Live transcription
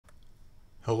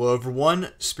Hello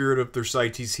everyone, Spirit of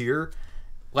Thersites here.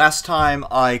 Last time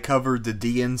I covered the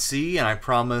DNC and I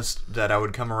promised that I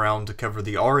would come around to cover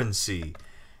the RNC.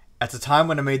 At the time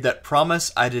when I made that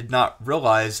promise, I did not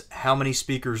realize how many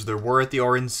speakers there were at the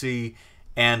RNC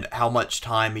and how much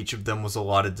time each of them was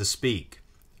allotted to speak.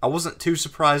 I wasn't too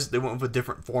surprised they went with a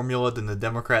different formula than the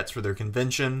Democrats for their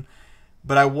convention,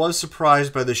 but I was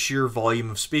surprised by the sheer volume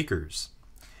of speakers.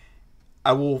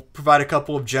 I will provide a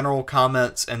couple of general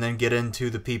comments and then get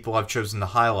into the people I've chosen to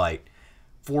highlight.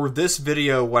 For this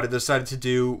video, what I decided to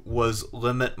do was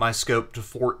limit my scope to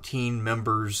 14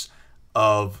 members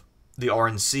of the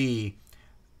RNC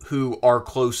who are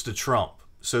close to Trump.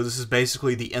 So this is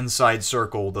basically the inside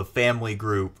circle, the family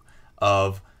group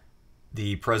of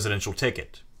the presidential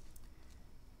ticket.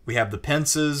 We have the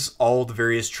Pences, all the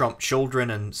various Trump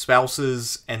children and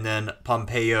spouses, and then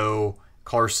Pompeo,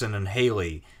 Carson, and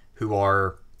Haley, who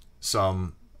are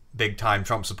some big-time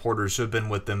Trump supporters who have been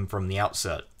with them from the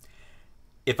outset.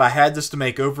 If I had this to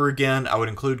make over again, I would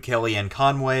include Kellyanne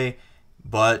Conway,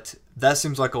 but that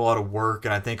seems like a lot of work,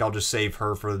 and I think I'll just save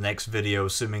her for the next video,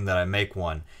 assuming that I make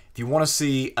one. If you want to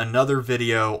see another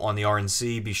video on the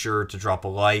RNC, be sure to drop a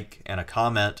like and a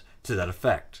comment to that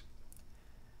effect.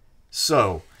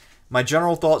 So, my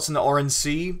general thoughts on the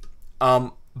RNC.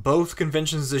 Both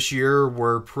conventions this year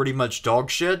were pretty much dog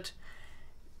shit.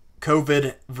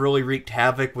 COVID really wreaked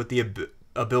havoc with the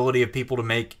ability of people to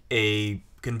make a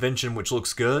convention which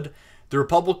looks good. The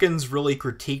Republicans really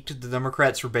critiqued the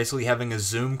Democrats for basically having a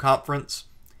Zoom conference,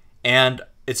 and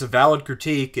it's a valid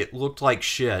critique. It looked like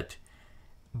shit,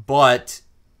 but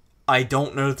I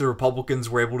don't know that the Republicans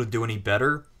were able to do any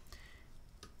better.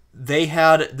 They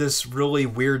had this really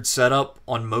weird setup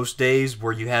on most days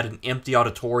where you had an empty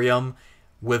auditorium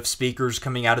with speakers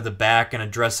coming out of the back and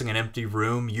addressing an empty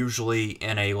room, usually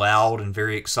in a loud and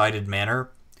very excited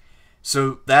manner.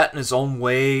 So that in its own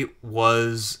way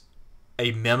was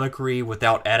a mimicry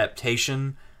without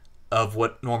adaptation of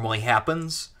what normally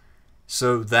happens.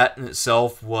 So that in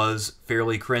itself was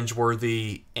fairly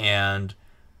cringeworthy and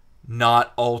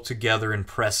not altogether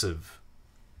impressive.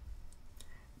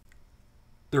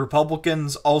 The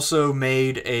Republicans also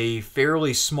made a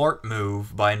fairly smart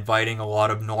move by inviting a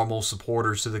lot of normal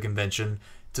supporters to the convention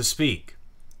to speak.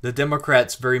 The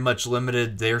Democrats very much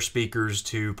limited their speakers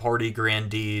to party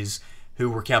grandees who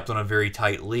were kept on a very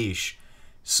tight leash.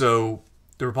 So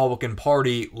the Republican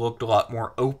Party looked a lot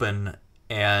more open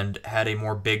and had a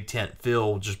more big tent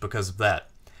feel just because of that.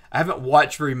 I haven't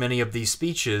watched very many of these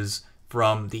speeches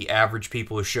from the average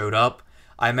people who showed up.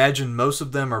 I imagine most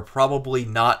of them are probably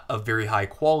not of very high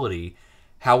quality.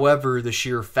 However, the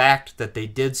sheer fact that they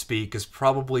did speak is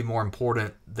probably more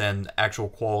important than the actual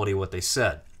quality of what they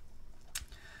said.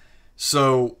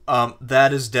 So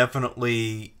that is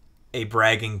definitely a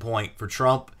bragging point for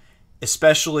Trump,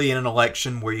 especially in an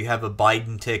election where you have a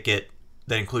Biden ticket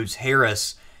that includes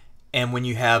Harris and when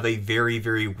you have a very,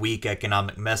 very weak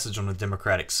economic message on the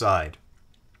Democratic side.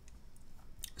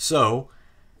 So,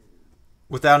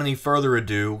 without any further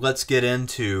ado, let's get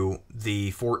into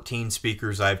the 14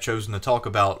 speakers I've chosen to talk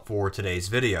about for today's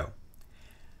video.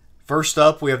 First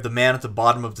up, we have the man at the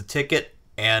bottom of the ticket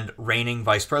and reigning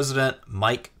Vice President,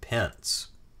 Mike Pence.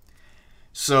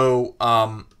 So,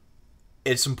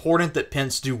 it's important that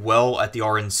Pence do well at the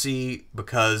RNC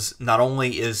because not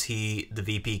only is he the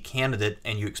VP candidate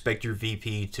and you expect your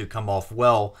VP to come off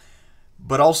well,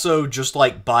 but also just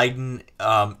like Biden,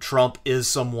 Trump is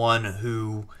someone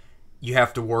who you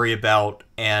have to worry about,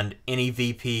 and any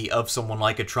VP of someone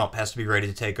like a Trump has to be ready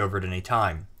to take over at any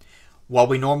time. While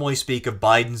we normally speak of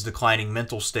Biden's declining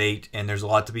mental state, and there's a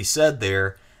lot to be said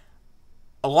there,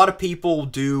 a lot of people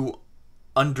do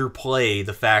underplay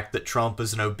the fact that Trump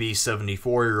is an obese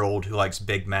 74-year-old who likes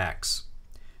Big Macs.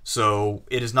 So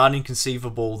it is not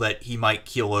inconceivable that he might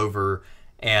keel over,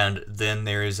 and then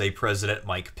there is a President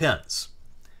Mike Pence.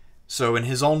 So in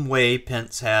his own way,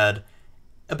 Pence had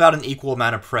about an equal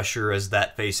amount of pressure as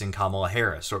that facing Kamala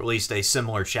Harris, or at least a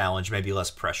similar challenge, maybe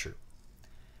less pressure.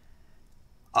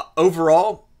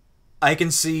 Overall, I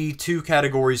can see two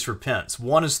categories for Pence.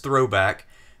 One is throwback,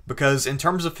 because in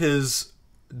terms of his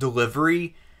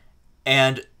delivery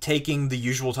and taking the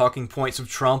usual talking points of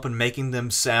Trump and making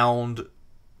them sound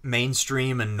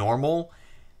mainstream and normal,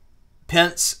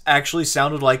 Pence actually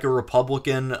sounded like a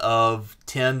Republican of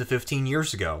 10 to 15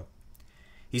 years ago.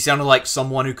 He sounded like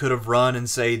someone who could have run in,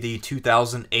 say, the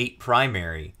 2008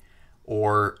 primary,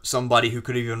 or somebody who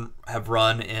could even have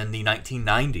run in the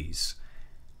 1990s.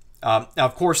 Now,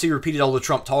 of course, he repeated all the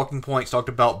Trump talking points, talked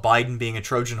about Biden being a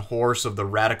Trojan horse of the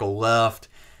radical left,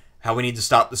 how we need to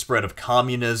stop the spread of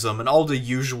communism, and all the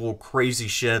usual crazy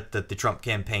shit that the Trump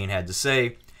campaign had to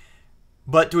say.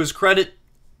 But to his credit,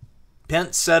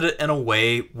 Pence said it in a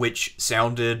way which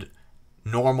sounded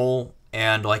normal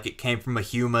and like it came from a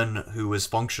human who is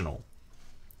functional.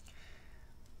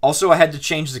 Also, I had to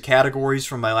change the categories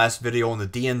from my last video on the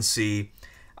DNC.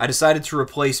 I decided to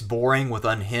replace boring with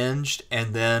unhinged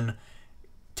and then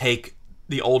take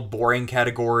the old boring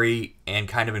category and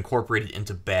kind of incorporate it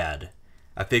into bad.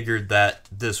 I figured that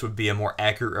this would be a more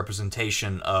accurate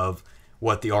representation of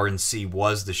what the RNC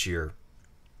was this year.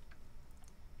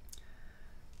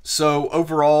 So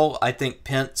overall, I think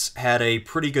Pence had a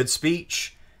pretty good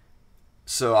speech,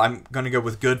 so I'm going to go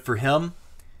with good for him.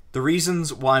 The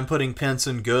reasons why I'm putting Pence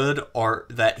in good are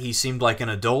that he seemed like an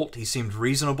adult, he seemed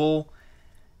reasonable,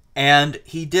 and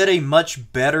he did a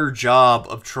much better job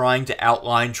of trying to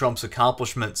outline Trump's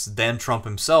accomplishments than Trump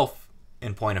himself,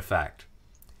 in point of fact.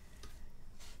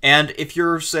 And if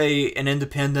you're, say, an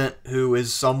independent who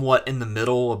is somewhat in the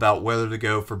middle about whether to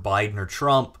go for Biden or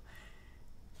Trump,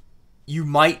 you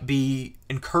might be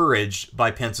encouraged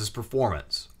by Pence's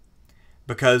performance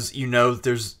because you know that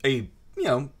there's a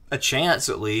chance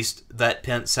at least that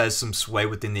Pence has some sway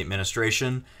within the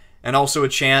administration, and also a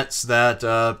chance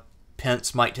that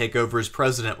Pence might take over as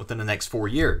president within the next 4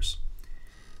 years.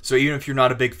 So even if you're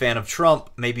not a big fan of Trump,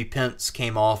 maybe Pence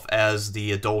came off as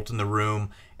the adult in the room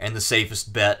and the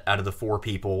safest bet out of the 4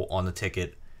 people on the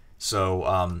ticket.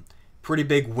 So pretty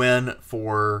big win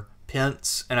for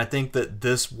Pence, and I think that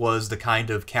this was the kind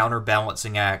of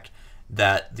counterbalancing act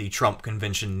that the Trump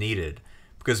convention needed.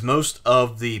 Because most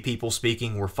of the people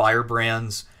speaking were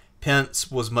firebrands,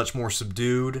 Pence was much more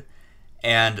subdued,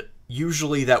 and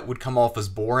usually that would come off as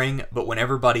boring, but when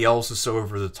everybody else is so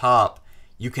over the top,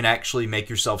 you can actually make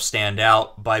yourself stand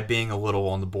out by being a little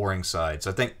on the boring side.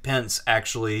 So I think Pence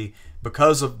actually,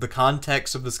 because of the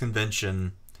context of this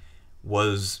convention,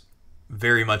 was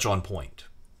very much on point.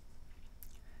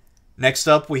 Next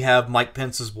up, we have Mike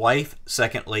Pence's wife,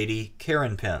 Second Lady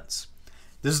Karen Pence.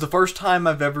 This is the first time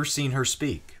I've ever seen her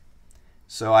speak.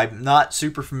 So I'm not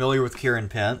super familiar with Karen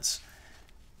Pence.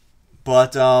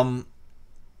 But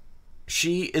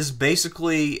she is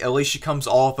basically, at least she comes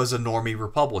off as a normie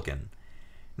Republican.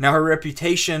 Now her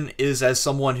reputation is as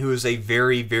someone who is a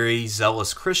very, very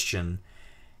zealous Christian.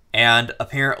 And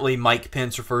apparently Mike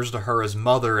Pence refers to her as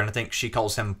mother, and I think she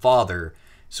calls him father.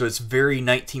 So it's very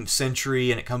 19th century,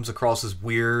 and it comes across as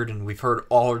weird, and we've heard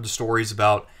all of the stories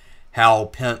about how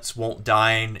Pence won't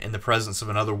dine in the presence of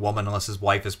another woman unless his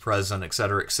wife is present,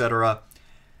 etc., etc.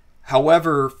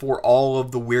 However, for all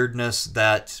of the weirdness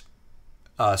that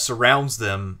surrounds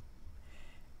them,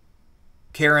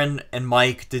 Karen and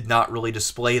Mike did not really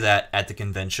display that at the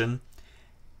convention,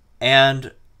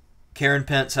 and Karen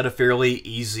Pence had a fairly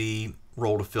easy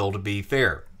role to fill, to be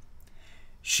fair.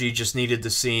 She just needed to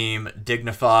seem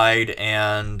dignified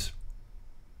and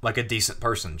like a decent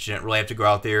person. She didn't really have to go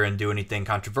out there and do anything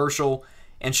controversial,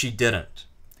 and she didn't.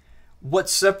 What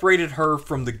separated her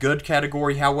from the good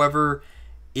category, however,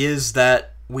 is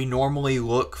that we normally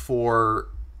look for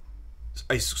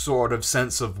a sort of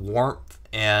sense of warmth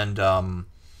and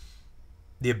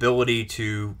the ability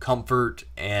to comfort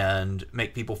and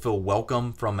make people feel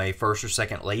welcome from a first or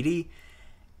second lady.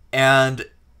 And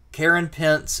Karen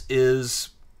Pence is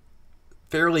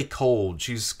fairly cold.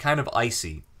 She's kind of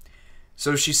icy.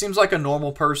 So she seems like a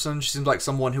normal person. She seems like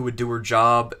someone who would do her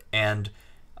job and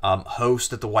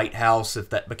host at the White House if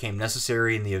that became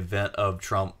necessary in the event of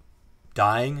Trump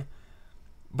dying.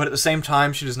 But at the same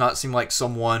time, she does not seem like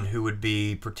someone who would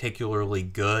be particularly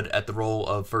good at the role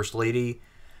of First Lady.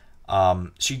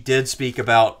 She did speak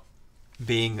about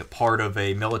being part of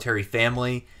a military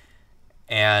family,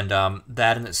 and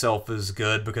that in itself is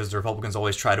good because the Republicans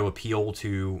always try to appeal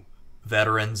to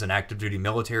veterans and active duty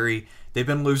military. They've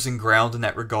been losing ground in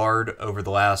that regard over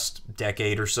the last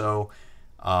decade or so,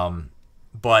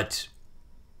 but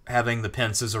having the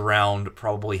Pences around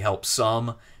probably helps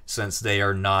some, since they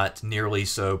are not nearly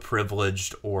so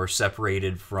privileged or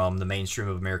separated from the mainstream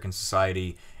of American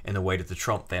society in the way that the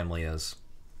Trump family is.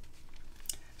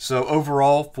 So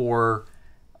overall, for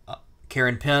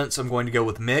Karen Pence, I'm going to go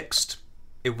with mixed.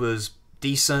 It was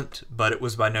decent, but it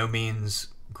was by no means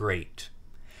great.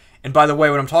 And by the way,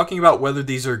 when I'm talking about whether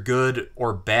these are good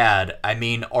or bad, I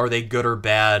mean, are they good or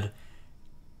bad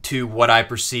to what I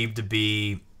perceive to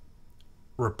be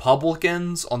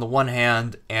Republicans on the one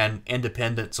hand and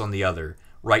independents on the other,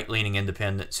 right-leaning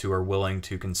independents who are willing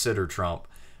to consider Trump,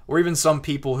 or even some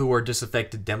people who are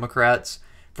disaffected Democrats.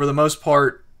 For the most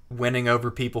part, winning over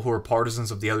people who are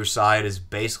partisans of the other side is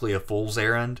basically a fool's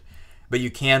errand, but you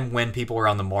can win people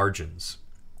around the margins.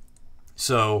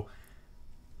 So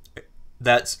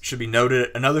that should be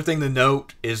noted. Another thing to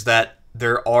note is that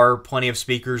there are plenty of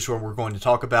speakers who we're going to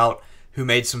talk about who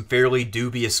made some fairly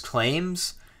dubious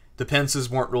claims. The Pences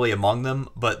weren't really among them,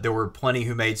 but there were plenty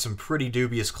who made some pretty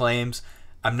dubious claims.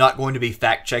 I'm not going to be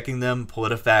fact-checking them.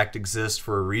 PolitiFact exists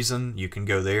for a reason. You can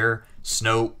go there.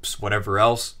 Snopes, whatever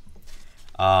else.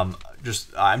 I'm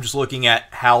just looking at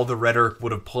how the rhetoric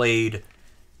would have played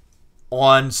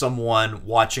on someone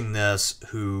watching this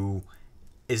who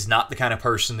is not the kind of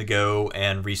person to go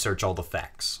and research all the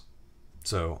facts.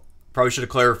 So, probably should have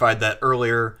clarified that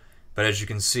earlier, but as you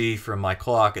can see from my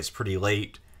clock, it's pretty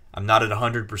late. I'm not at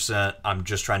 100%. I'm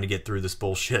just trying to get through this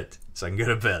bullshit so I can go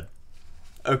to bed.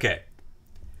 Okay.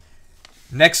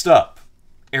 Next up,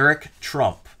 Eric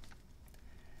Trump.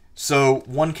 So,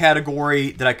 one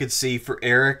category that I could see for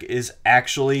Eric is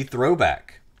actually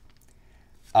throwback.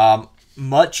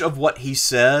 Much of what he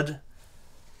said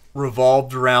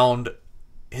revolved around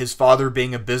his father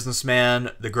being a businessman,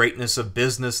 the greatness of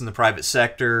business in the private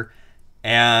sector,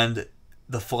 and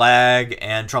the flag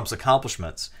and Trump's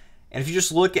accomplishments. And if you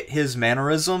just look at his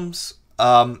mannerisms,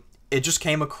 it just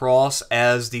came across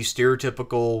as the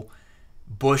stereotypical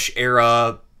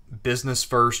Bush-era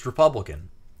business-first Republican.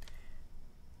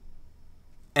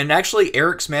 And actually,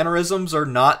 Eric's mannerisms are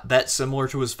not that similar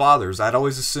to his father's. I'd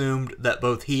always assumed that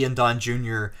both he and Don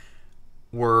Jr.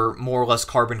 were more or less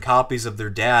carbon copies of their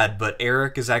dad, but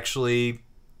Eric is actually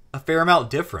a fair amount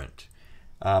different,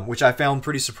 which I found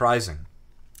pretty surprising.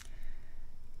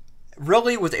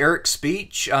 Really, with Eric's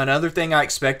speech, another thing I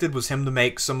expected was him to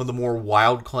make some of the more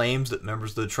wild claims that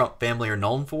members of the Trump family are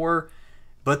known for,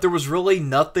 but there was really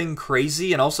nothing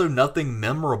crazy and also nothing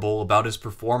memorable about his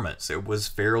performance. It was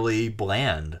fairly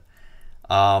bland.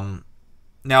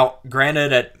 Now,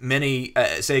 granted, at many,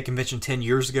 say a convention 10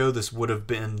 years ago, this would have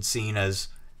been seen as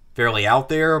fairly out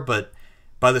there, but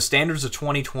by the standards of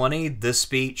 2020, this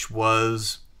speech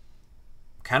was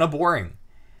kind of boring.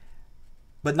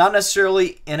 But not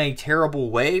necessarily in a terrible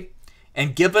way.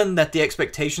 And given that the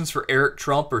expectations for Eric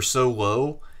Trump are so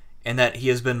low, and that he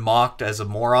has been mocked as a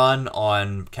moron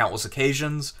on countless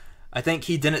occasions, I think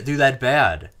he didn't do that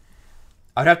bad.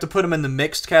 I'd have to put him in the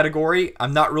mixed category.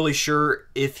 I'm not really sure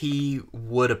if he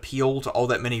would appeal to all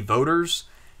that many voters.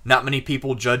 Not many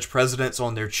people judge presidents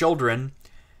on their children,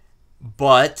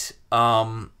 but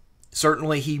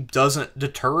certainly he doesn't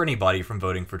deter anybody from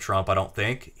voting for Trump, I don't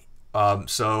think.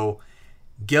 So,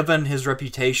 given his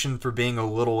reputation for being a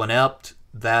little inept,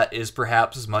 that is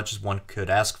perhaps as much as one could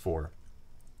ask for.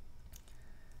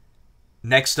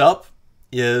 Next up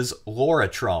is Laura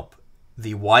Trump,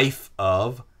 the wife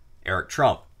of Eric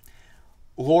Trump.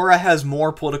 Laura has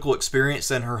more political experience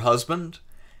than her husband,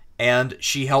 and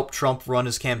she helped Trump run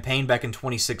his campaign back in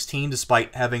 2016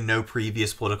 despite having no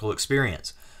previous political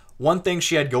experience. One thing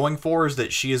she had going for is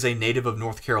that she is a native of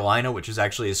North Carolina, which is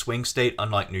actually a swing state,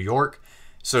 unlike New York.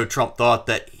 So Trump thought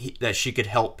that she could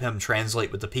help him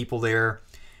translate with the people there.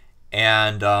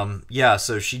 And, yeah,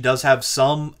 so she does have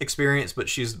some experience, but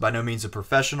she's by no means a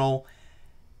professional.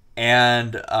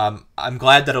 And I'm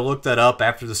glad that I looked that up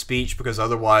after the speech, because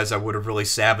otherwise I would have really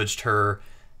savaged her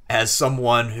as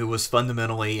someone who was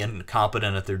fundamentally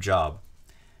incompetent at their job.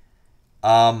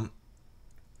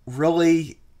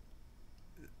 Really,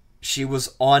 she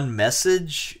was on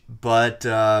message, but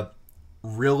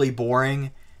really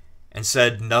boring, and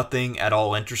said nothing at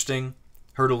all interesting.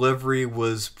 Her delivery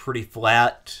was pretty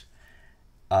flat.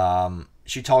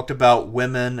 She talked about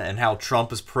women and how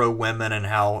Trump is pro-women and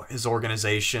how his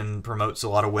organization promotes a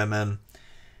lot of women.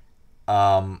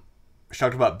 She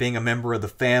talked about being a member of the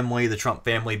family, the Trump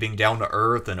family being down to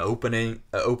earth and open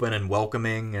and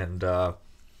welcoming. And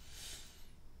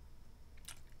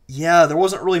yeah, there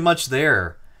wasn't really much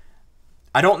there.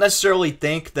 I don't necessarily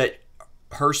think that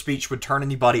her speech would turn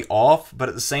anybody off, but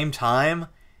at the same time,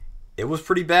 it was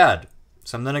pretty bad.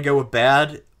 So I'm going to go with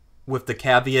bad, with the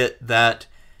caveat that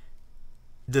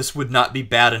this would not be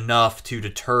bad enough to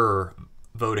deter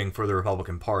voting for the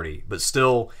Republican Party. But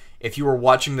still, if you were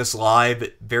watching this live,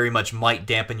 it very much might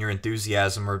dampen your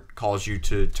enthusiasm or cause you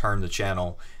to turn the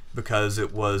channel, because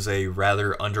it was a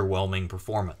rather underwhelming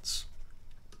performance.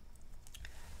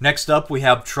 Next up, we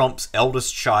have Trump's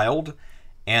eldest child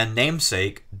and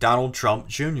namesake, Donald Trump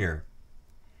Jr.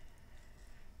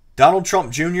 Donald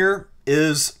Trump Jr.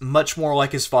 is much more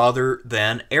like his father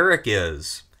than Eric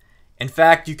is. In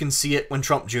fact, you can see it when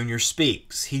Trump Jr.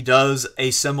 speaks. He does a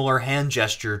similar hand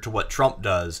gesture to what Trump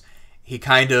does. He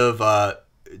kind of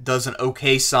does an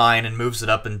okay sign and moves it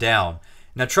up and down.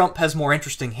 Now, Trump has more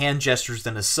interesting hand gestures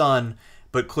than his son,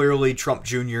 but clearly Trump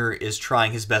Jr. is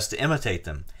trying his best to imitate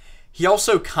them. He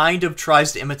also kind of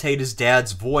tries to imitate his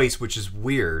dad's voice, which is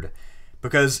weird,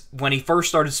 Because when he first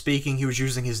started speaking, he was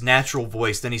using his natural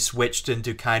voice. Then he switched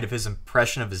into kind of his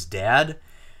impression of his dad.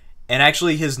 And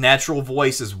actually, his natural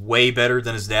voice is way better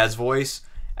than his dad's voice.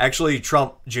 Actually,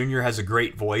 Trump Jr. has a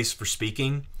great voice for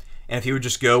speaking. And if he would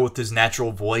just go with his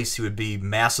natural voice, he would be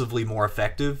massively more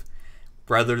effective,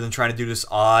 rather than trying to do this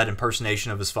odd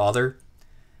impersonation of his father.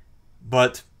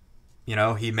 But, you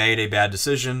know, he made a bad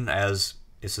decision, as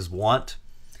is his wont.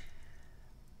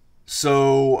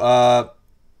 So,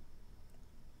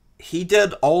 he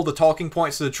did all the talking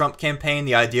points of the Trump campaign.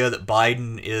 The idea that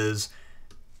Biden is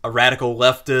a radical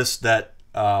leftist, that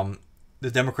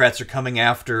the Democrats are coming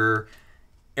after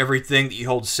everything that he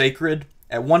holds sacred.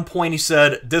 At one point, he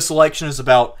said this election is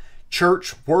about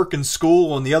church, work, and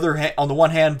school on the one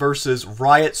hand versus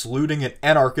riots, looting, and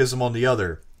anarchism on the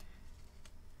other.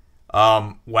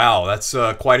 Wow, that's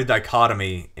quite a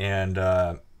dichotomy,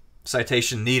 and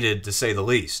citation needed, to say the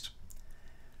least.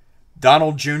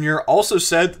 Donald Jr. also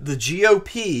said that the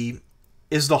GOP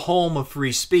is the home of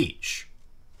free speech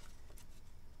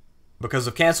because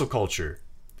of cancel culture.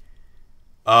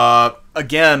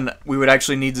 Again, we would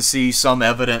actually need to see some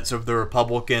evidence of the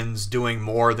Republicans doing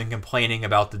more than complaining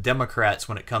about the Democrats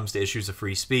when it comes to issues of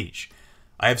free speech.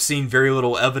 I have seen very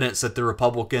little evidence that the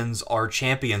Republicans are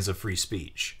champions of free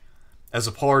speech. As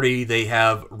a party, they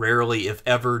have rarely, if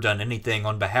ever, done anything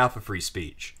on behalf of free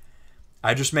speech.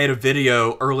 I just made a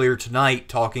video earlier tonight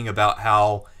talking about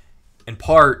how, in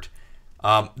part,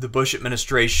 the Bush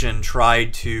administration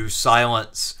tried to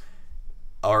silence,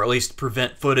 or at least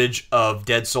prevent footage of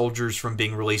dead soldiers from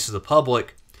being released to the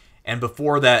public. And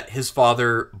before that, his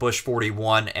father, Bush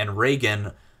 41, and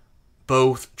Reagan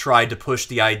both tried to push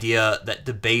the idea that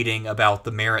debating about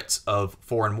the merits of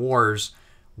foreign wars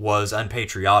was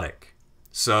unpatriotic.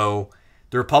 So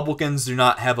the Republicans do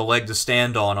not have a leg to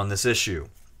stand on this issue.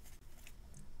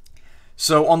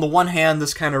 So on the one hand,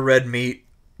 this kind of red meat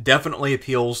definitely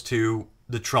appeals to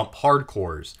the Trump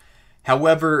hardcores.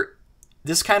 However,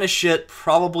 this kind of shit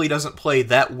probably doesn't play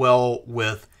that well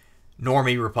with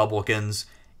normie Republicans,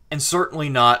 and certainly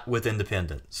not with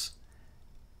independents.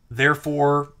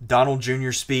 Therefore, Donald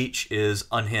Jr.'s speech is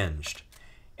unhinged.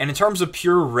 And in terms of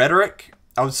pure rhetoric,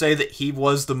 I would say that he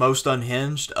was the most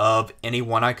unhinged of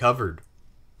anyone I covered.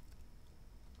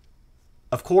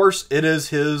 Of course, it is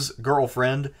his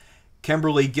girlfriend,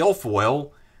 Kimberly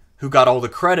Guilfoyle, who got all the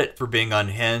credit for being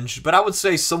unhinged, but I would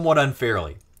say somewhat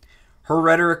unfairly. Her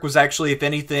rhetoric was actually, if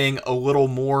anything, a little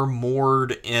more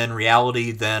moored in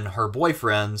reality than her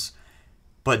boyfriend's,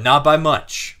 but not by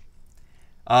much.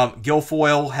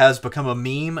 Guilfoyle has become a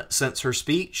meme since her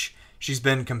speech. She's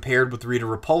been compared with Rita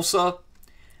Repulsa.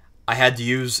 I had to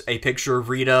use a picture of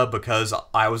Rita because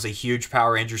I was a huge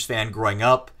Power Rangers fan growing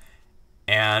up,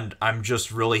 and I'm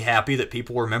just really happy that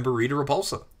people remember Rita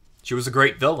Repulsa. She was a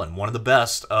great villain, one of the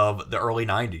best of the early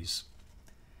 90s.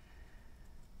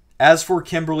 As for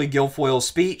Kimberly Guilfoyle's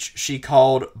speech, she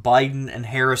called Biden and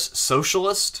Harris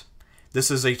socialist. This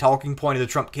is a talking point of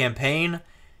the Trump campaign,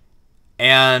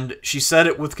 and she said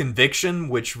it with conviction,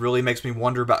 which really makes me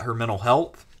wonder about her mental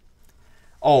health.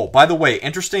 Oh, by the way,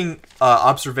 interesting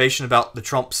observation about the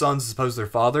Trump sons as opposed to their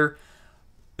father.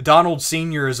 Donald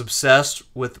Sr. is obsessed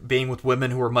with being with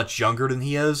women who are much younger than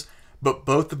he is, but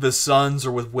both of his sons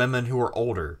are with women who are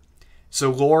older. So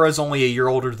Laura's only a year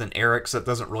older than Eric, so that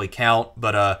doesn't really count.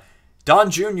 But Don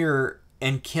Jr.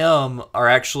 and Kim are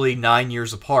actually 9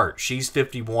 years apart. She's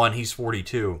 51, he's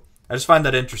 42. I just find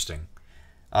that interesting.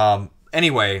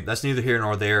 Anyway, that's neither here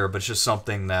nor there, but it's just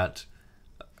something that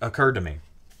occurred to me.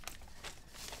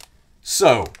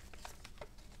 So,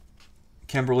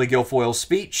 Kimberly Guilfoyle's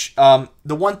speech.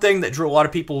 The one thing that drew a lot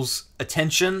of people's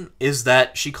attention is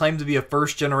that she claimed to be a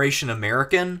first-generation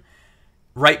American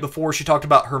right before she talked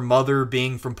about her mother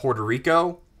being from Puerto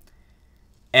Rico.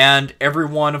 And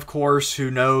everyone, of course,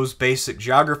 who knows basic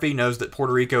geography knows that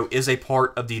Puerto Rico is a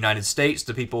part of the United States.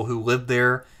 The people who live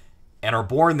there and are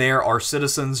born there are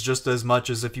citizens just as much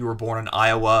as if you were born in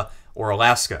Iowa or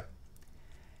Alaska.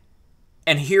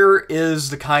 And here is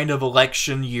the kind of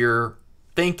election year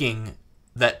thinking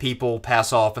that people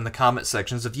pass off in the comment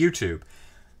sections of YouTube.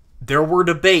 There were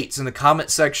debates in the comment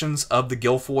sections of the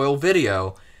Guilfoyle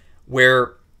video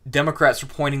where Democrats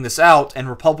were pointing this out and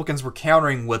Republicans were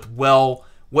countering with, well,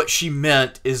 what she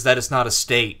meant is that it's not a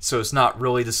state, so it's not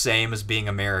really the same as being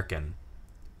American.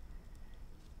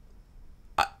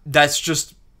 That's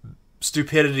just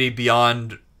stupidity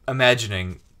beyond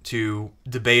imagining to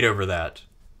debate over that.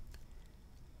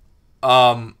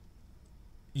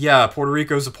 Yeah, Puerto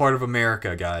Rico's a part of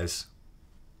America, guys.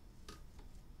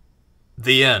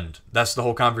 The end. That's the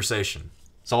whole conversation.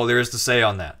 That's all there is to say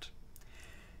on that.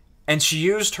 And she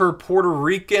used her Puerto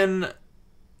Rican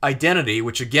identity,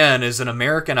 which again is an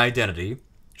American identity,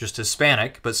 just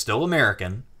Hispanic, but still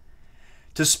American,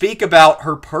 to speak about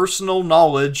her personal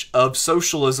knowledge of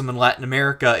socialism in Latin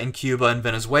America in Cuba and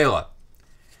Venezuela.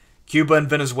 Cuba and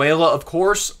Venezuela, of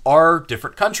course, are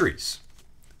different countries.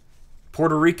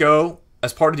 Puerto Rico,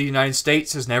 as part of the United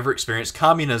States, has never experienced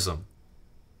communism.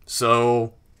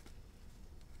 So,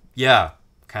 yeah,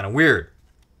 kind of weird.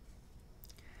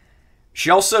 She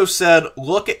also said,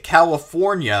 look at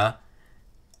California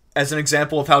as an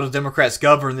example of how the Democrats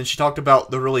govern. Then she talked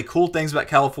about the really cool things about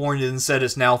California and said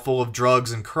it's now full of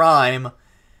drugs and crime.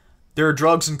 There are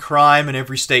drugs and crime in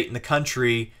every state in the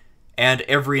country and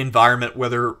every environment,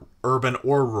 whether urban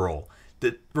or rural.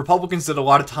 The Republicans spent a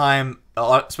lot of time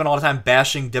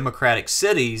bashing Democratic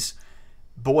cities,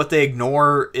 but what they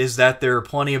ignore is that there are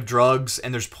plenty of drugs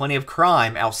and there's plenty of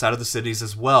crime outside of the cities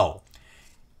as well.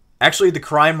 Actually, the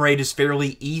crime rate is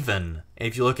fairly even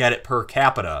if you look at it per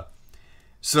capita.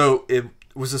 So it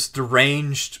was this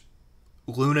deranged,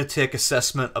 lunatic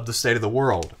assessment of the state of the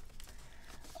world.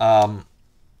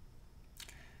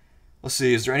 Let's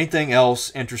see, is there anything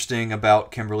else interesting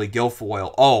about Kimberly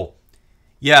Guilfoyle? Oh,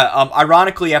 yeah,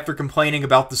 ironically, after complaining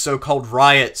about the so-called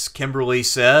riots, Kimberly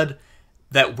said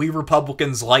that we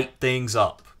Republicans light things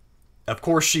up. Of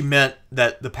course, she meant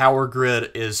that the power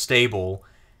grid is stable,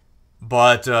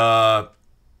 but,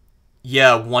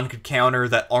 yeah, one could counter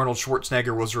that Arnold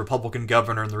Schwarzenegger was a Republican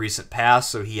governor in the recent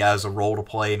past, so he has a role to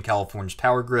play in California's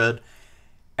power grid.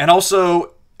 And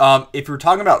also, if you're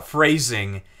talking about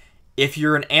phrasing, if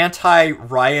you're an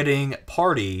anti-rioting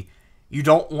party, you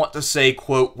don't want to say,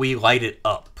 quote, we light it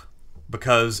up,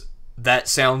 because that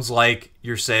sounds like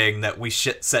you're saying that we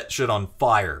set shit on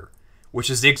fire, which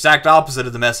is the exact opposite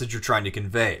of the message you're trying to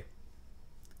convey.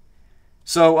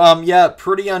 So, yeah,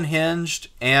 pretty unhinged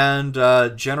and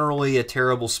generally a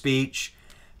terrible speech,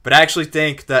 but I actually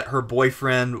think that her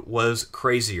boyfriend was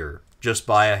crazier, just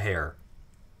by a hair.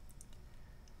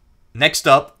 Next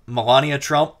up, Melania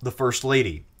Trump, the First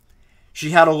Lady.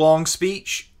 She had a long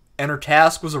speech, and her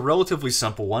task was a relatively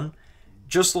simple one.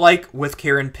 Just like with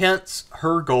Karen Pence,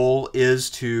 her goal is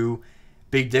to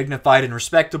be dignified and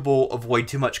respectable, avoid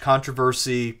too much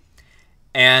controversy,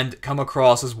 and come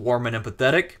across as warm and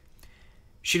empathetic.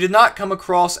 She did not come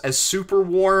across as super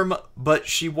warm, but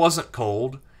she wasn't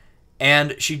cold,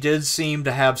 and she did seem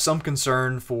to have some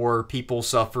concern for people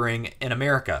suffering in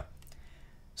America.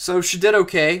 So she did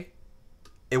okay.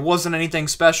 It wasn't anything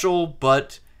special,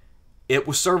 but it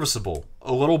was serviceable.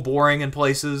 A little boring in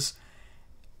places.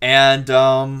 And,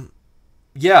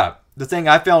 yeah, the thing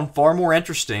I found far more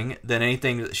interesting than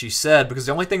anything that she said, because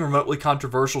the only thing remotely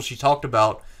controversial she talked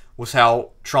about was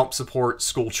how Trump supports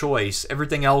school choice.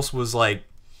 Everything else was, like,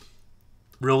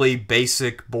 really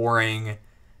basic, boring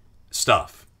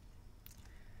stuff.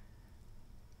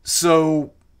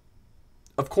 So,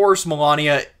 of course,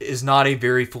 Melania is not a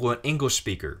very fluent English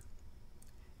speaker.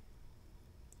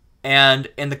 And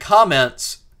in the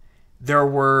comments, there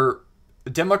were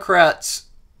Democrats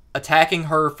attacking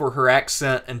her for her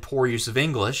accent and poor use of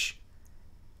English,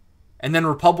 and then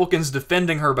Republicans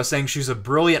defending her by saying she's a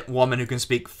brilliant woman who can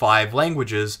speak 5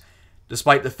 languages,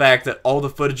 despite the fact that all the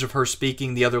footage of her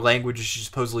speaking the other languages she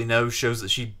supposedly knows shows that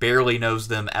she barely knows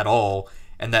them at all,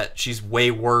 and that she's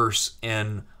way worse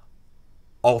in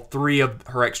all 3 of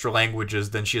her extra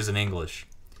languages than she is in English.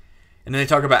 And then they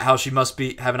talk about how she must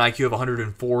have an IQ of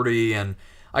 140, and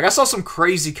like I saw some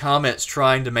crazy comments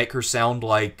trying to make her sound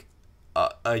like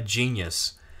a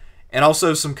genius. And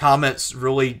also some comments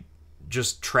really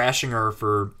just trashing her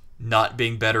for not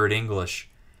being better at English.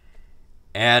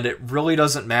 And it really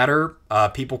doesn't matter.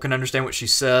 People can understand what she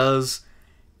says.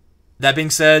 That being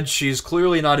said, she's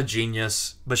clearly not a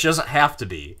genius, but she doesn't have to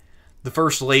be. The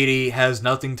First Lady has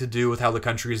nothing to do with how the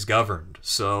country is governed,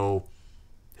 so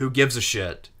who gives a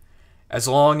shit? As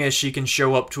long as she can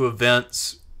show up to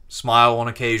events, smile on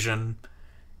occasion,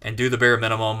 and do the bare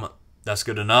minimum, that's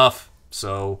good enough.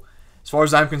 So, as far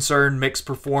as I'm concerned, mixed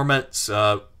performance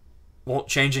won't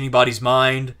change anybody's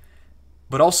mind,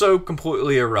 but also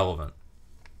completely irrelevant.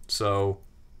 So,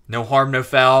 no harm, no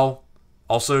foul,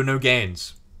 also no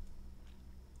gains.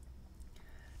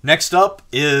 Next up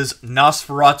is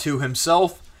Nosferatu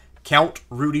himself, Count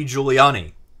Rudy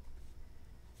Giuliani.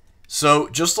 So,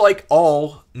 just like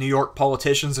all New York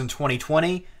politicians in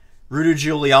 2020, Rudy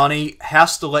Giuliani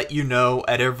has to let you know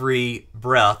at every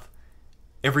breath,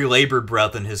 every labored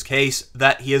breath in his case,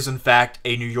 that he is in fact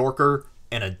a New Yorker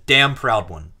and a damn proud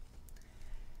one.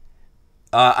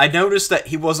 I noticed that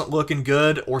he wasn't looking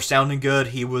good or sounding good.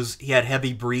 He had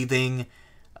heavy breathing.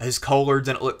 His color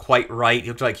didn't look quite right. He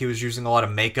looked like he was using a lot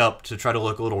of makeup to try to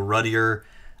look a little ruddier.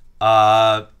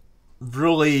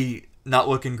 Really not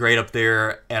looking great up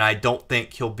there, and I don't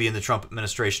think he'll be in the Trump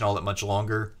administration all that much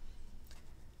longer.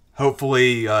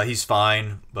 Hopefully, he's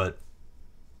fine, but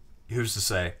who's to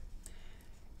say?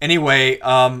 Anyway,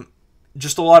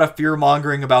 just a lot of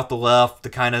fear-mongering about the left, the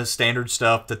kind of standard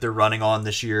stuff that they're running on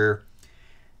this year.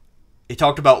 He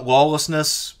talked about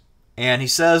lawlessness, and he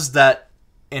says that,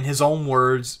 in his own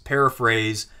words,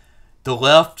 paraphrase, the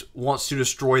left wants to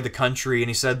destroy the country, and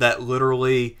he said that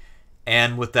literally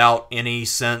and without any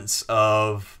sense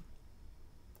of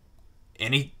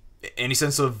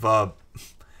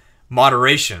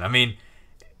moderation. I mean,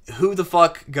 who the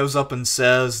fuck goes up and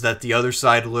says that the other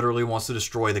side literally wants to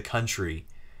destroy the country?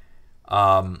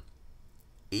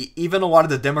 Even a lot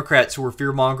of the Democrats who were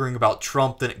fear-mongering about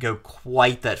Trump didn't go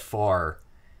quite that far.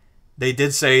 They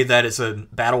did say that it's a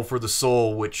battle for the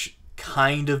soul, which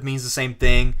kind of means the same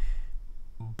thing,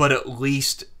 but at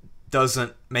least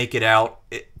doesn't make it out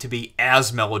to be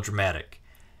as melodramatic.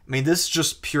 I mean, this is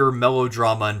just pure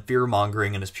melodrama and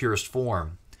fear-mongering in its purest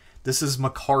form. This is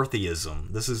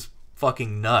McCarthyism. This is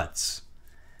fucking nuts.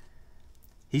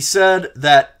 He said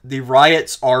that the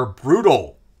riots are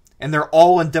brutal, and they're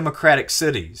all in democratic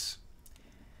cities.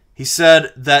 He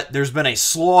said that there's been a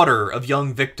slaughter of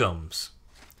young victims.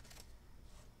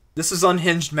 This is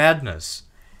unhinged madness.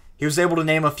 He was able to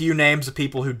name a few names of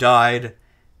people who died,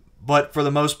 but for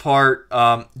the most part,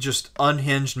 just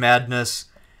unhinged madness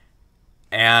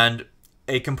and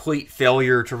a complete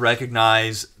failure to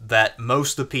recognize that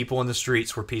most of the people in the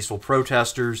streets were peaceful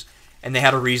protesters and they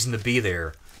had a reason to be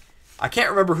there. I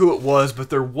can't remember who it was, but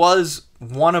there was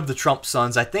one of the Trump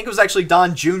sons, I think it was actually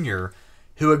Don Jr.,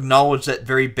 who acknowledged that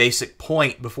very basic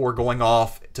point before going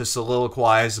off to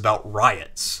soliloquize about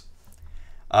riots.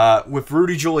 With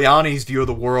Rudy Giuliani's view of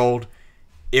the world,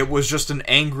 it was just an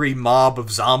angry mob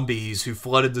of zombies who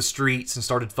flooded the streets and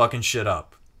started fucking shit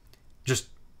up. Just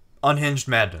unhinged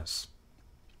madness.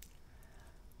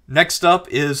 Next up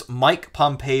is Mike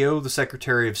Pompeo, the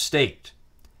Secretary of State.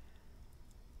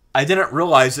 I didn't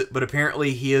realize it, but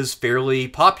apparently he is fairly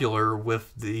popular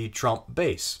with the Trump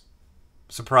base.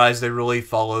 Surprised they really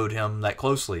followed him that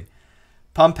closely.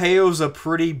 Pompeo's a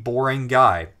pretty boring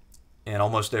guy in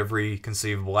almost every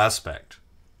conceivable aspect.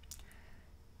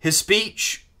 His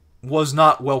speech was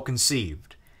not well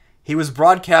conceived. He was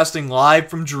broadcasting live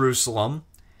from Jerusalem,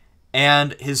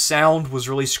 and his sound was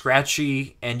really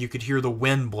scratchy, and you could hear the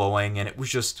wind blowing, and it was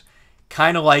just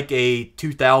kind of like a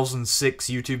 2006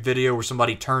 YouTube video where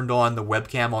somebody turned on the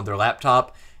webcam on their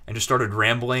laptop and just started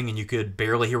rambling, and you could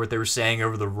barely hear what they were saying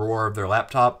over the roar of their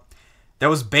laptop. That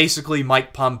was basically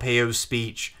Mike Pompeo's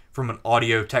speech from an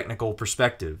audio-technical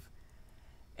perspective.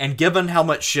 And given how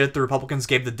much shit the Republicans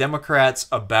gave the Democrats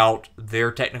about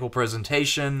their technical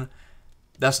presentation,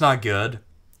 that's not good.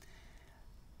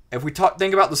 If we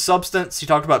think about the substance, he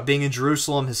talked about being in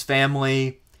Jerusalem, his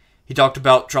family. He talked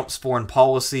about Trump's foreign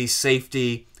policy,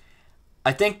 safety.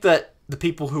 I think that the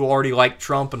people who already like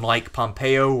Trump and like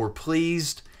Pompeo were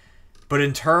pleased. But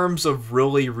in terms of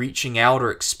really reaching out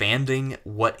or expanding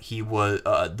what he was,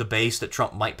 the base that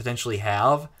Trump might potentially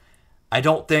have, I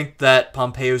don't think that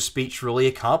Pompeo's speech really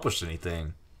accomplished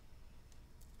anything.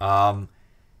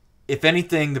 If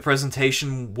anything, the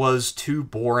presentation was too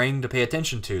boring to pay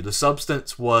attention to. The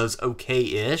substance was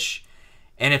okay-ish,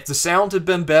 and if the sound had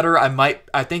been better,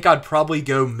 I think I'd probably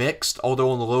go mixed,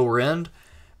 although on the lower end.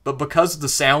 But because of the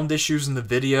sound issues in the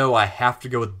video, I have to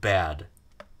go with bad.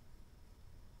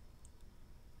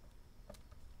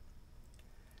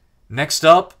 Next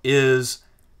up is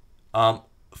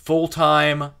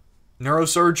full-time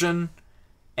neurosurgeon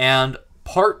and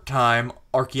part-time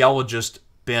archaeologist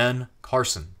Ben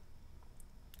Carson.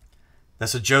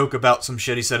 That's a joke about some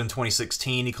shit he said in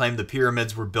 2016. He claimed the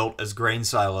pyramids were built as grain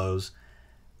silos,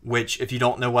 which, if you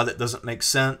don't know why that doesn't make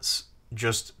sense,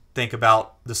 just think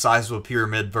about the size of a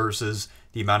pyramid versus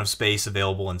the amount of space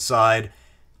available inside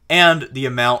and the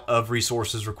amount of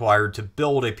resources required to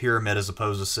build a pyramid as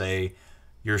opposed to, say,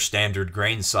 your standard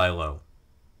grain silo.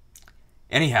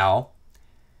 Anyhow,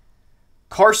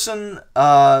 Carson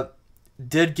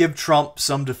did give Trump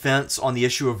some defense on the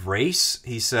issue of race.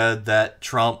 He said that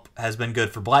Trump has been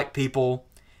good for black people,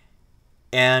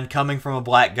 and coming from a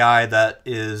black guy, that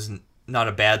is not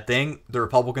a bad thing. The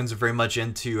Republicans are very much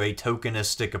into a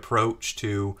tokenistic approach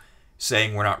to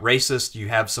saying we're not racist. You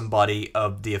have somebody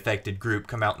of the affected group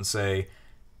come out and say,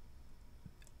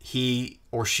 he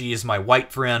or she is my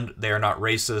white friend, they are not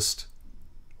racist,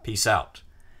 peace out.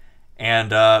 And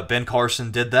Ben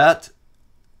Carson did that,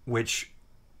 which,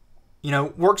 you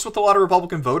know, works with a lot of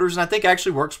Republican voters, and I think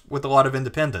actually works with a lot of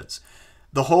independents.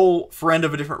 The whole friend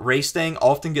of a different race thing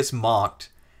often gets mocked,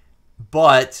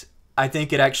 but I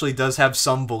think it actually does have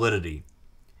some validity.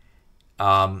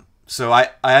 So I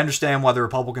understand why the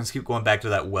Republicans keep going back to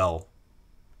that well.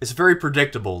 It's very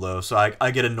predictable, though, so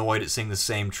I get annoyed at seeing the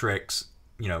same tricks,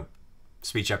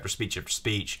 speech after speech after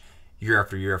speech, year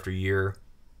after year after year.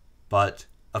 But,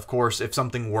 of course, if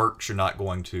something works, you're not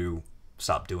going to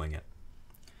stop doing it.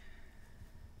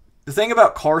 The thing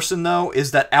about Carson, though,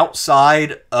 is that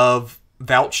outside of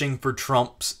vouching for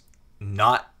Trump's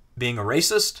not being a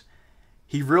racist,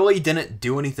 he really didn't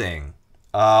do anything.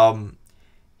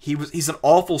 He's an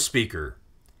awful speaker.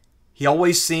 He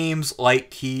always seems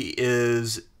like he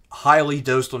is highly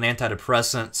dosed on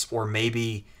antidepressants, or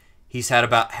maybe he's had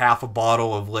about half a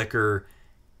bottle of liquor,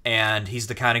 and he's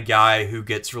the kind of guy who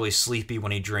gets really sleepy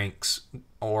when he drinks,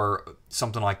 or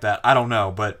something like that. I don't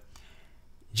know, but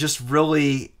just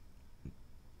really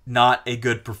not a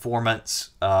good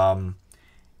performance.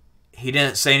 He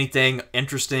didn't say anything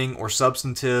interesting or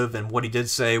substantive, and what he did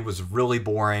say was really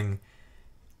boring.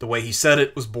 The way he said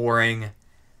it was boring.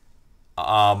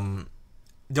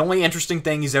 The only interesting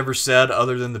thing he's ever said,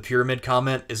 other than the pyramid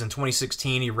comment, is in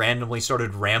 2016 he randomly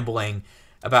started rambling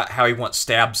about how he once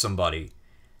stabbed somebody.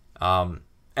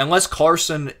 Unless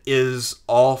Carson is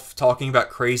off talking about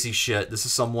crazy shit, this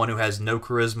is someone who has no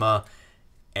charisma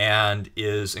and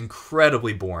is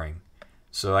incredibly boring.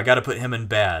 So I gotta put him in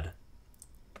bad.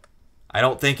 I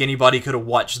don't think anybody could have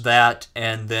watched that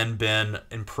and then been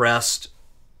impressed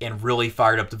and really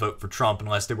fired up to vote for Trump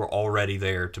unless they were already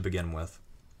there to begin with.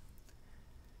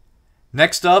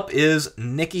 Next up is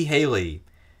Nikki Haley.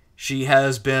 She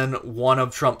has been one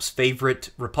of Trump's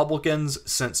favorite Republicans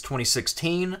since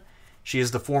 2016. She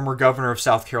is the former governor of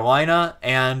South Carolina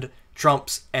and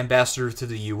Trump's ambassador to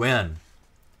the UN.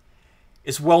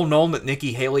 It's well known that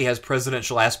Nikki Haley has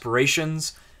presidential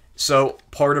aspirations, so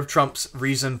part of Trump's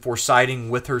reason for siding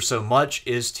with her so much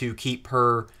is to keep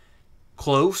her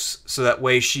close, so that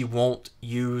way she won't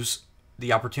use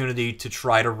the opportunity to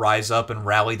try to rise up and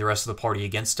rally the rest of the party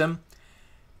against him.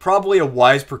 Probably a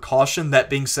wise precaution. That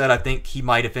being said, I think he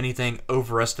might, if anything,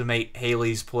 overestimate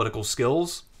Haley's political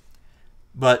skills.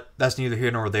 But that's neither here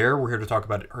nor there. We're here to talk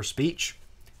about her speech.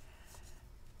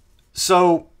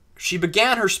 So, she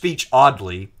began her speech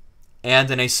oddly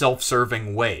and in a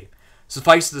self-serving way.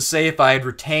 Suffice to say, if I had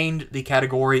retained the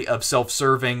category of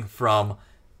self-serving from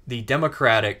the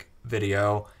Democratic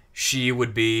video, she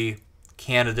would be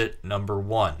candidate number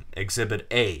 1, Exhibit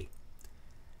A.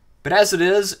 But as it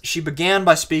is, she began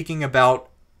by speaking about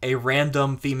a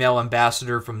random female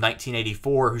ambassador from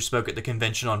 1984 who spoke at the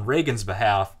convention on Reagan's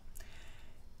behalf.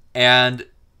 And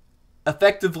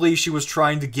effectively, she was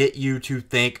trying to get you to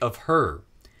think of her,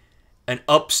 an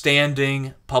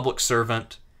upstanding public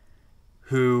servant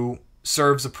who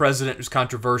serves a president who's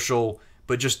controversial,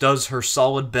 but just does her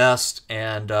solid best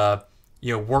and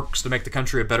works to make the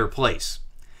country a better place.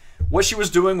 What she was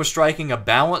doing was striking a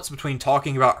balance between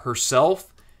talking about herself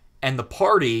and the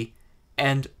party,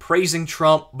 and praising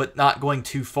Trump, but not going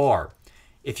too far.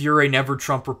 If you're a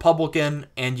never-Trump Republican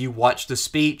and you watch the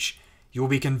speech, you will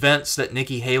be convinced that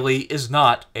Nikki Haley is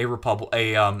not a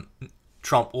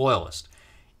Trump loyalist.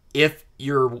 If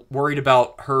you're worried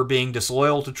about her being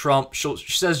disloyal to Trump, she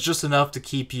says just enough to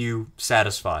keep you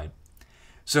satisfied.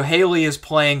 So Haley is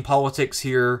playing politics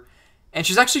here, and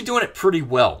she's actually doing it pretty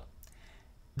well.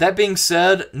 That being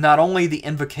said, not only the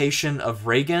invocation of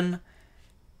Reagan,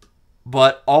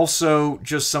 but also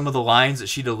just some of the lines that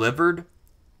she delivered,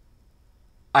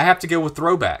 I have to go with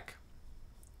throwback.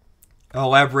 I'll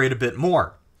elaborate a bit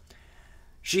more.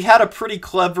 She had a pretty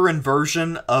clever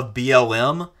inversion of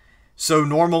BLM. So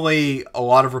normally a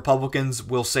lot of Republicans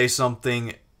will say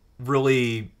something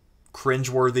really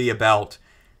cringeworthy about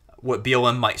what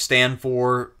BLM might stand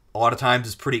for. A lot of times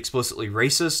it's pretty explicitly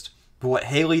racist. But what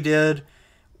Haley did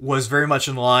was very much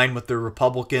in line with the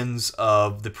Republicans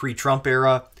of the pre-Trump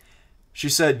era. She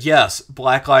said, yes,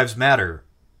 Black Lives Matter.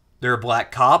 There are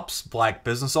black cops, black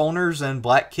business owners, and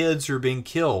black kids who are being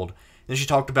killed. Then she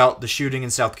talked about the shooting in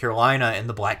South Carolina and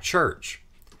the black church.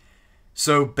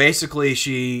 So basically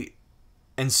she,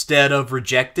 instead of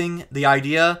rejecting the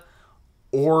idea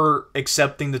or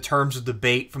accepting the terms of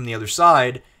debate from the other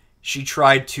side, she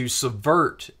tried to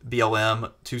subvert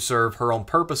BLM to serve her own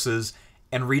purposes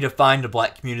and redefine the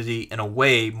black community in a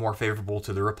way more favorable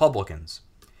to the Republicans.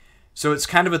 So it's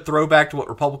kind of a throwback to what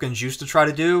Republicans used to try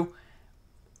to do,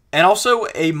 and also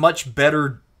a much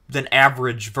better than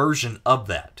average version of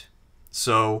that.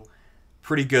 So,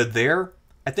 pretty good there.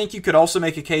 I think you could also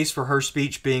make a case for her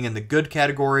speech being in the good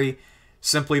category,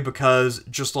 simply because,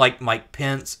 just like Mike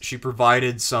Pence, she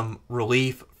provided some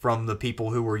relief from the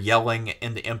people who were yelling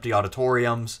in the empty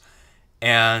auditoriums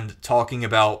and talking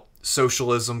about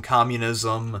socialism,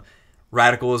 communism,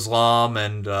 radical Islam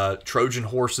and Trojan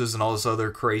horses and all this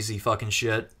other crazy fucking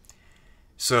shit.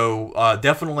 So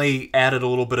definitely added a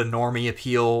little bit of normie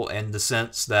appeal and the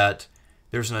sense that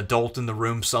there's an adult in the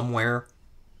room somewhere.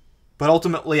 But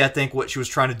ultimately, I think what she was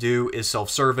trying to do is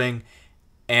self-serving,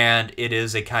 and it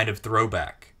is a kind of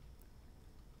throwback.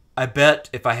 I bet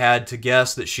if I had to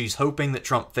guess that she's hoping that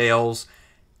Trump fails,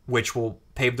 which will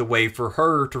pave the way for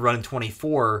her to run in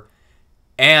 24,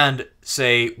 and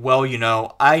say, well, you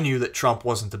know, I knew that Trump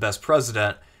wasn't the best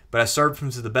president, but I served him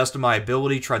to the best of my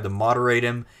ability, tried to moderate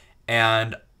him,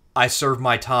 and I served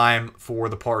my time for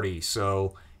the party,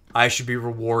 so I should be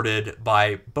rewarded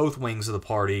by both wings of the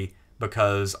party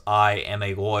because I am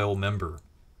a loyal member.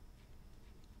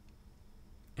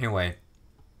 Anyway,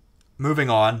 moving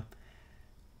on.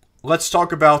 Let's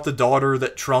talk about the daughter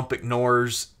that Trump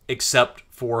ignores except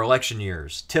for election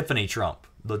years, Tiffany Trump,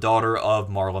 the daughter of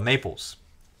Marla Maples.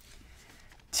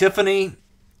 Tiffany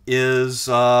is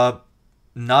not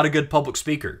a good public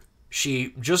speaker.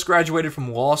 She just graduated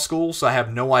from law school, so I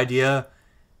have no idea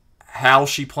how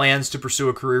she plans to pursue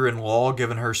a career in law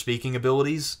given her speaking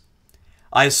abilities.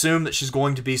 I assume that she's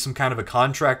going to be some kind of a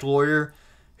contract lawyer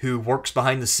who works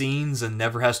behind the scenes and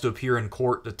never has to appear in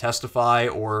court to testify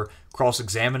or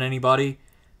cross-examine anybody.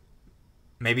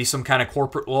 Maybe some kind of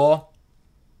corporate law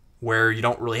where you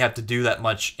don't really have to do that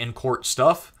much in-court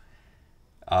stuff.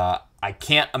 I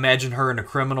can't imagine her in a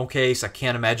criminal case. I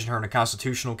can't imagine her in a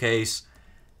constitutional case.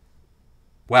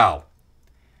 Wow.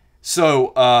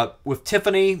 So, with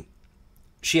Tiffany,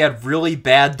 she had really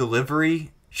bad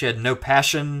delivery. She had no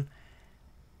passion.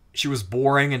 She was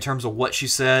boring in terms of what she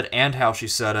said and how she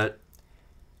said it.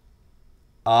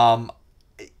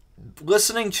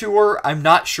 Listening to her, I'm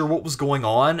not sure what was going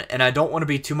on, and I don't want to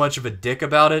be too much of a dick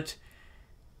about it,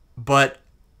 but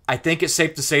I think it's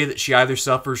safe to say that she either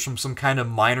suffers from some kind of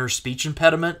minor speech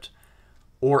impediment,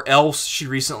 or else she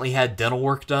recently had dental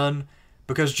work done,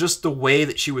 because just the way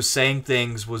that she was saying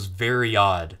things was very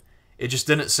odd. It just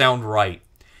didn't sound right.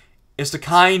 It's the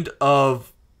kind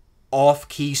of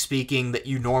off-key speaking that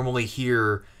you normally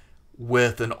hear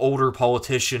with an older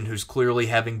politician who's clearly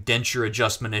having denture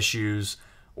adjustment issues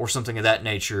or something of that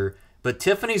nature. But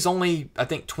Tiffany's only, I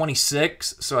think,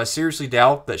 26, so I seriously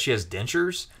doubt that she has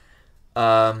dentures.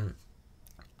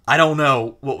 I don't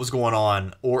know what was going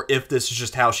on, or if this is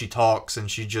just how she talks and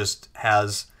she just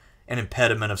has an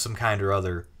impediment of some kind or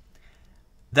other.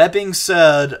 That being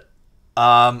said,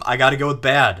 I gotta go with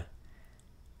bad.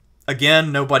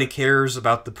 Again, nobody cares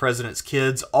about the president's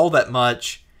kids all that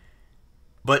much,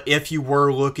 but if you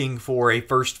were looking for a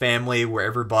first family where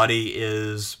everybody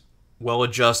is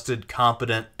well-adjusted,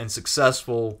 competent, and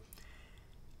successful,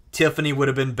 Tiffany would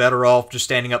have been better off just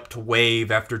standing up to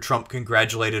wave after Trump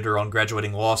congratulated her on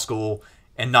graduating law school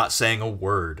and not saying a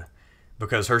word,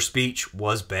 because her speech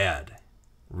was bad.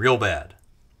 Real bad.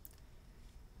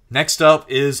 Next up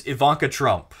is Ivanka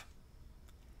Trump.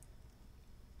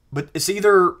 But it's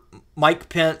either Mike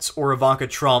Pence or Ivanka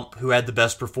Trump who had the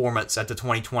best performance at the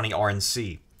 2020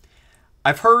 RNC.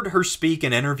 I've heard her speak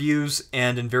in interviews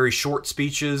and in very short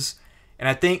speeches, and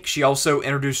I think she also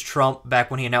introduced Trump back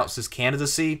when he announced his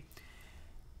candidacy.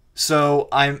 So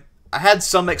I had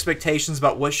some expectations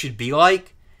about what she'd be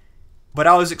like, but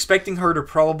I was expecting her to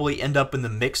probably end up in the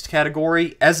mixed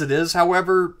category. As it is,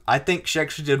 however, I think she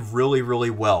actually did really, really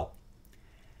well.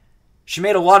 She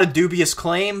made a lot of dubious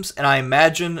claims, and I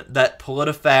imagine that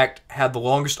PolitiFact had the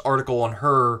longest article on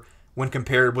her when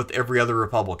compared with every other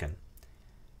Republican.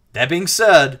 That being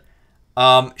said,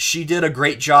 she did a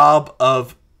great job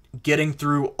of getting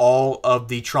through all of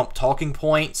the Trump talking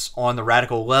points on the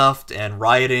radical left and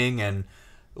rioting and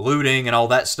looting and all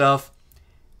that stuff.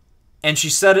 And she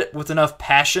said it with enough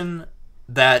passion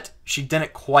that she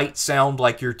didn't quite sound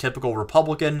like your typical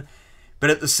Republican, but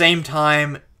at the same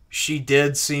time, she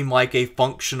did seem like a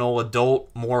functional adult,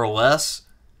 more or less.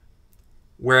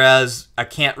 Whereas I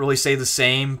can't really say the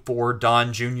same for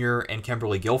Don Jr. and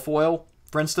Kimberly Guilfoyle,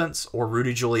 for instance, or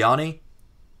Rudy Giuliani,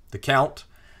 the Count.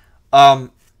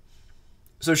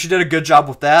 So she did a good job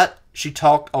with that. She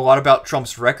talked a lot about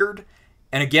Trump's record.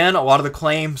 And again, a lot of the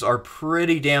claims are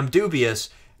pretty damn dubious,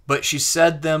 but she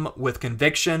said them with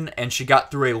conviction, and she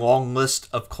got through a long list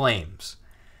of claims.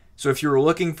 So if you were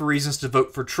looking for reasons to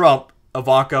vote for Trump,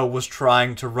 Ivanka was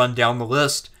trying to run down the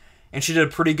list, and she did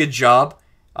a pretty good job.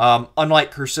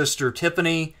 Unlike her sister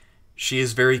Tiffany, she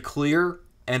is very clear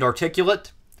and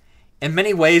articulate. In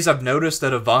many ways, I've noticed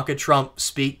that Ivanka Trump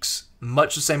speaks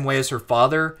much the same way as her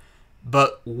father,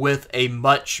 but with a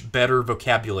much better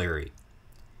vocabulary,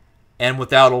 and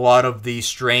without a lot of the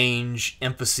strange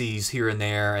emphases here and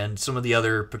there and some of the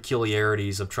other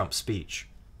peculiarities of Trump's speech.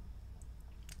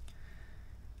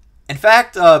 In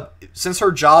fact, since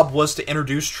her job was to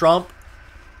introduce Trump,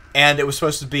 and it was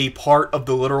supposed to be part of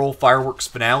the literal fireworks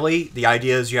finale, the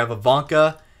idea is you have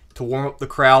Ivanka to warm up the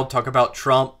crowd, talk about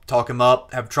Trump, talk him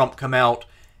up, have Trump come out,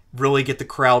 really get the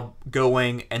crowd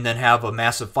going, and then have a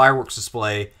massive fireworks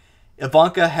display.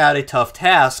 Ivanka had a tough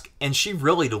task, and she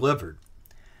really delivered.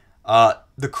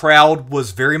 The crowd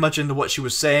was very much into what she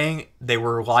was saying. They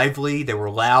were lively, they were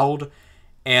loud,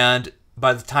 and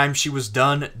by the time she was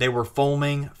done, they were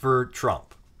foaming for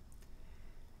Trump.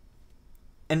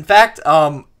 In fact,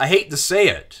 I hate to say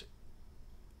it,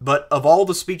 but of all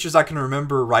the speeches I can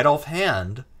remember right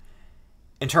offhand,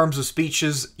 in terms of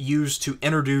speeches used to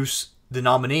introduce the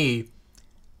nominee,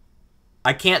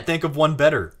 I can't think of one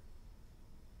better.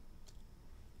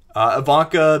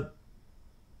 Ivanka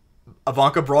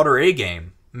brought her A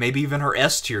game, maybe even her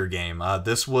S tier game.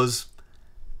 This was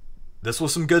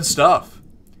some good stuff.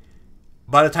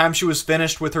 By the time she was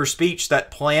finished with her speech,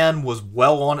 that plan was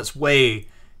well on its way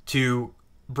to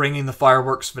bringing the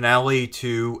fireworks finale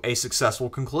to a successful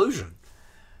conclusion.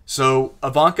 So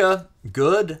Ivanka,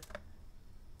 good.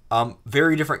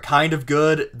 Very different kind of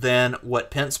good than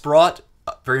what Pence brought.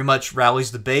 Very much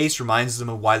rallies the base, reminds them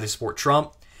of why they support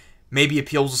Trump. Maybe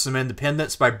appeals to some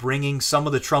independents by bringing some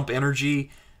of the Trump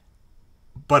energy,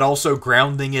 but also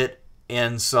grounding it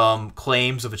in some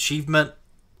claims of achievement.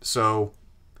 So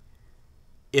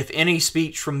if any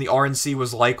speech from the RNC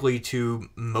was likely to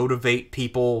motivate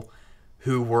people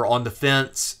who were on the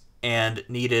fence and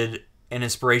needed an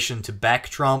inspiration to back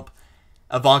Trump,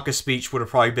 Ivanka's speech would have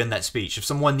probably been that speech. If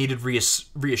someone needed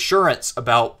reassurance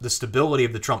about the stability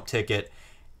of the Trump ticket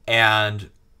and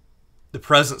the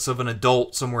presence of an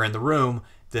adult somewhere in the room,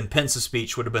 then Pence's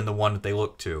speech would have been the one that they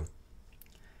looked to.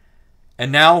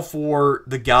 And now for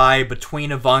the guy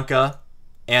between Ivanka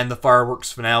and the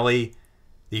fireworks finale,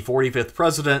 the 45th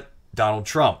president, Donald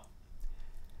Trump.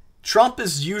 Trump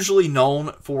is usually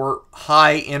known for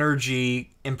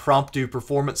high-energy, impromptu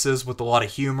performances with a lot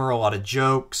of humor, a lot of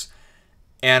jokes,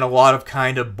 and a lot of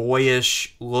kind of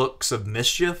boyish looks of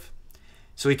mischief.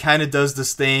 So he kind of does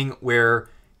this thing where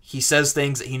he says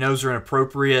things that he knows are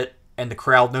inappropriate, and the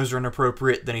crowd knows are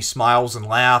inappropriate, then he smiles and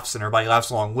laughs, and everybody laughs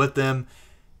along with him,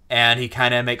 and he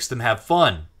kind of makes them have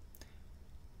fun.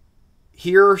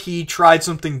 Here he tried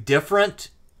something different,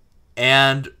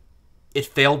 and it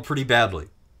failed pretty badly.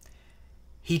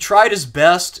 He tried his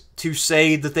best to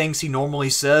say the things he normally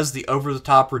says, the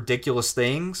over-the-top ridiculous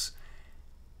things,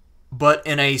 but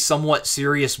in a somewhat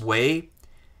serious way.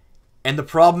 And the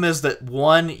problem is that,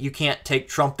 one, you can't take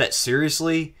Trump that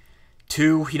seriously.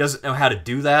 Two, he doesn't know how to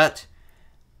do that.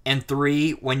 And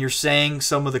three, when you're saying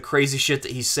some of the crazy shit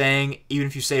that he's saying, even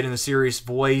if you say it in a serious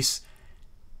voice,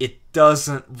 it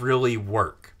doesn't really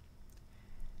work.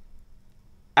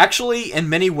 Actually, in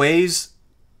many ways,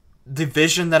 the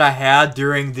vision that I had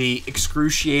during the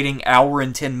excruciating hour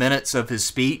and 10 minutes of his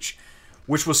speech,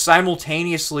 which was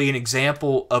simultaneously an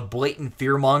example of blatant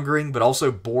fear-mongering, but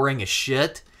also boring as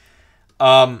shit,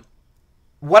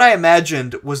 what I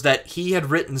imagined was that he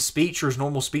had written the speech, or his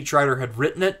normal speechwriter had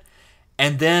written it,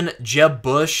 and then Jeb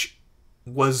Bush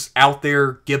was out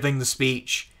there giving the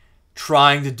speech,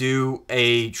 trying to do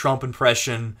a Trump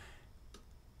impression,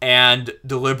 and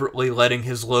deliberately letting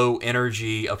his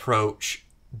low-energy approach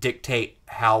dictate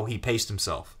how he paced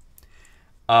himself.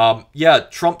 Yeah,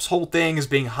 Trump's whole thing is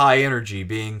being high energy,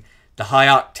 being the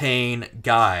high-octane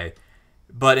guy.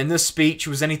 But in this speech, he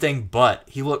was anything but.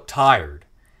 He looked tired.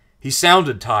 He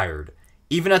sounded tired.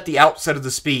 Even at the outset of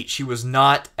the speech, he was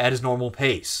not at his normal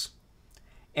pace.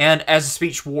 And as the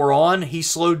speech wore on, he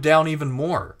slowed down even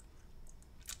more.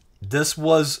 This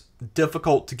was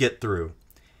difficult to get through.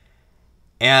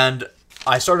 And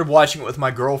I started watching it with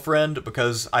my girlfriend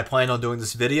because I planned on doing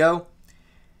this video.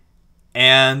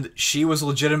 And she was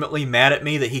legitimately mad at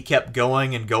me that he kept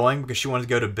going and going because she wanted to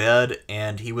go to bed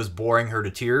and he was boring her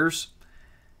to tears.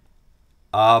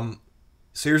 So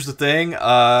here's the thing.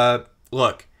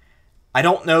 Look, I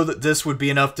don't know that this would be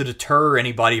enough to deter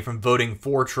anybody from voting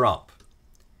for Trump.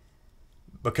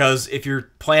 Because if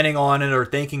you're planning on it or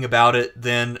thinking about it,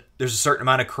 then there's a certain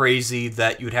amount of crazy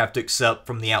that you'd have to accept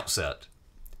from the outset.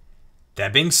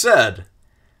 That being said,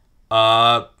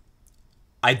 I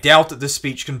doubt that this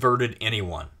speech converted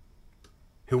anyone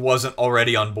who wasn't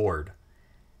already on board.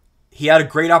 He had a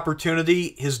great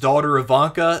opportunity. His daughter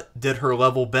Ivanka did her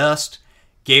level best,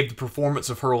 gave the performance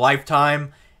of her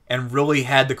lifetime, and really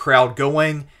had the crowd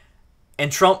going.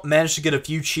 And Trump managed to get a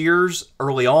few cheers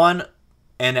early on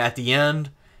and at the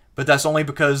end, but that's only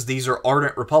because these are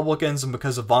ardent Republicans and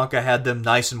because Ivanka had them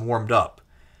nice and warmed up.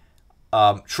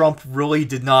 Trump really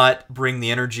did not bring the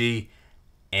energy,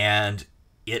 and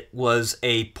it was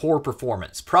a poor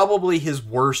performance. Probably his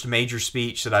worst major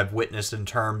speech that I've witnessed in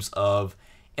terms of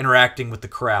interacting with the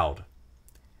crowd.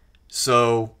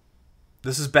 So,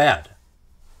 this is bad.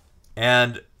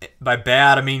 And by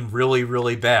bad, I mean really,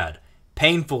 really bad.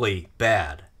 Painfully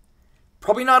bad.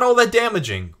 Probably not all that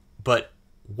damaging, but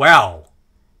wow.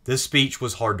 This speech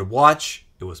was hard to watch.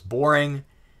 It was boring.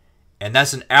 And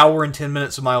that's an hour and 10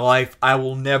 minutes of my life I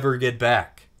will never get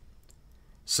back.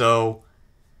 So,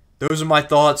 those are my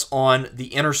thoughts on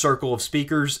the inner circle of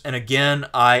speakers. And again,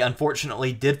 I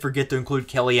unfortunately did forget to include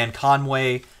Kellyanne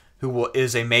Conway, who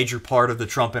is a major part of the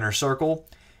Trump inner circle.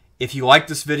 If you like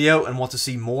this video and want to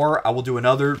see more, I will do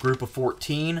another group of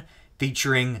 14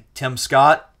 featuring Tim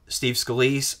Scott, Steve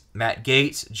Scalise, Matt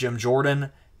Gaetz, Jim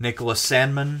Jordan, Nicholas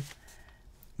Sandmann,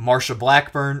 Marsha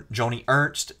Blackburn, Joni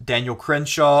Ernst, Daniel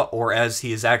Crenshaw, or as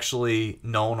he is actually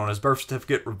known on his birth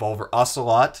certificate, Revolver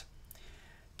Ocelot.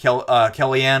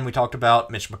 Kellyanne, we talked about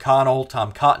Mitch McConnell,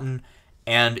 Tom Cotton,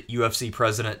 and UFC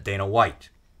President Dana White.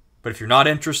 But if you're not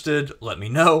interested, let me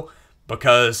know,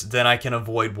 because then I can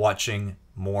avoid watching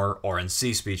more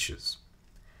RNC speeches.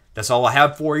 That's all I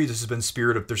have for you. This has been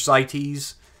Spirit of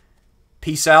Thersites.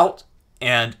 Peace out,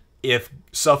 and if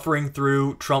suffering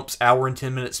through Trump's hour and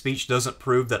 10-minute speech doesn't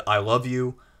prove that I love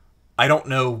you, I don't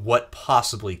know what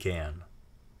possibly can.